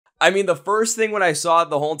I mean, the first thing when I saw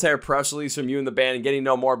the whole entire press release from you and the band and getting to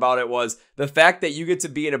know more about it was the fact that you get to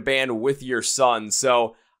be in a band with your son.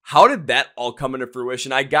 So how did that all come into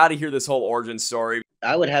fruition? I got to hear this whole origin story.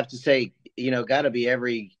 I would have to say, got to be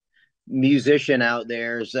every musician out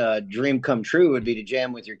there's dream come true would be to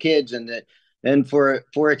jam with your kids, and for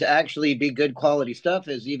it to actually be good quality stuff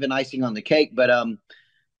is even icing on the cake. But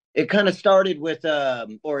it kind of started with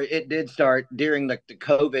or it did start during the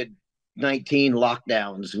COVID-19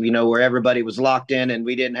 lockdowns, where everybody was locked in and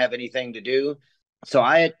we didn't have anything to do. So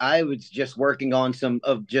I was just working on some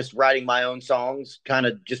of just writing my own songs, kind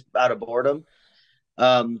of just out of boredom.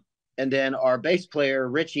 Um, and then our bass player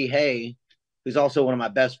Richie Hay, who's also one of my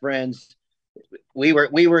best friends, we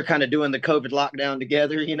were kind of doing the COVID lockdown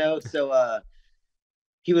together, So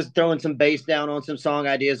he was throwing some bass down on some song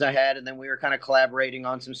ideas I had, and then we were kind of collaborating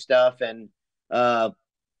on some stuff. And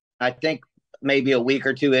I think maybe a week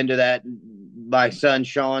or two into that, my son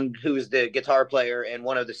Sean, who is the guitar player and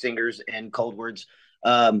one of the singers in Coldwards,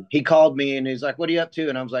 he called me and he's like, "What are you up to?"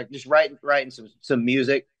 And I was like, "Just writing some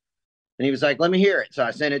music." And he was like, "Let me hear it." So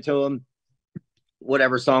I sent it to him,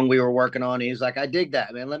 whatever song we were working on. He's like, "I dig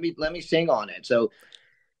that, man. Let me sing on it." So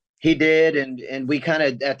he did, and we kind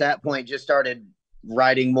of at that point just started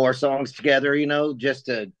writing more songs together, just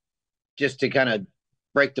to kind of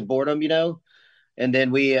break the boredom. And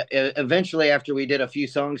then we eventually, after we did a few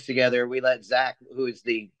songs together, we let Zach, who is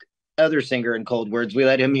the other singer in Coldwards, we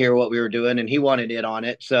let him hear what we were doing, and he wanted in on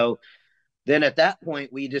it. So then at that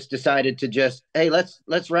point, we just decided to hey,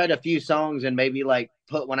 let's write a few songs and maybe like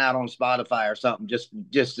put one out on Spotify or something,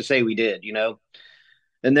 just to say we did.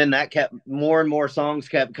 And then that kept more and more songs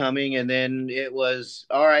kept coming, and then it was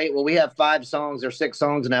all right. Well, we have 5 songs or 6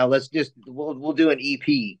 songs now. We'll do an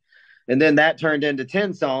EP, and then that turned into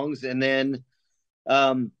 10 songs, and then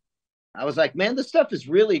I was like, man, this stuff is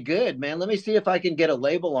really good, man. Let me see if I can get a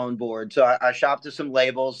label on board. So I shopped to some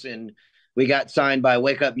labels, and we got signed by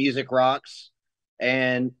Wake Up Music Rocks.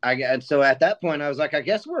 And so at that point, I was like, I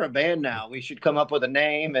guess we're a band now. We should come up with a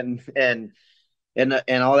name and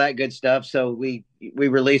all that good stuff. So we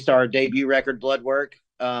released our debut record, Bloodwork.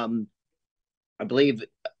 I believe,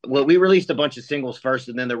 well, we released a bunch of singles first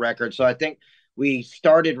and then the record. So I think we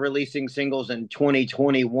started releasing singles in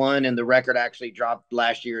 2021, and the record actually dropped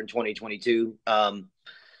last year in 2022.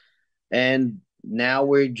 And now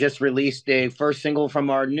we just released a first single from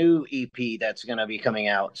our new EP that's going to be coming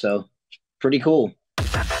out. So pretty cool.